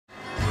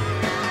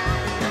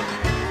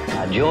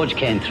George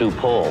came through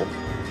Paul.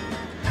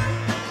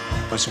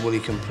 I said, well, he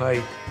can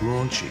play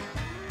raunchy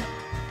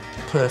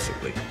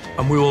perfectly.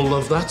 And we all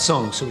love that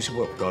song, so we said,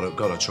 well,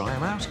 gotta try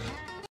him out.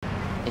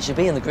 He should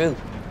be in the group.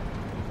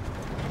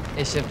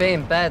 He should be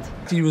in bed.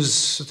 He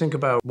was, I think,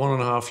 about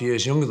 1.5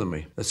 years younger than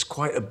me. That's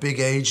quite a big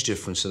age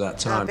difference at that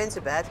time. I've been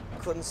to bed,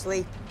 couldn't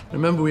sleep.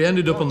 Remember, we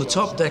ended up on the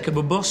top deck of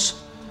a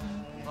bus,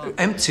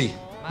 empty,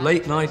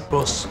 late-night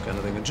bus kind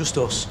of thing, and just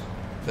us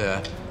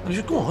there. And he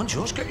said, go on,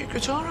 George, get your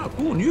guitar out.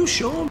 Go on, you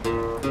show him.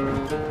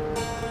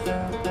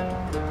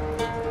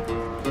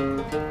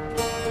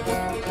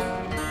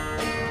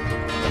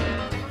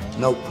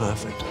 Note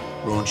perfect,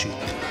 raunchy.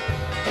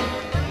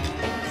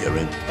 You're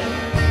in.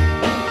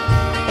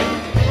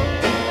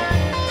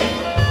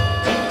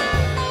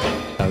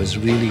 I was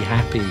really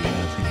happy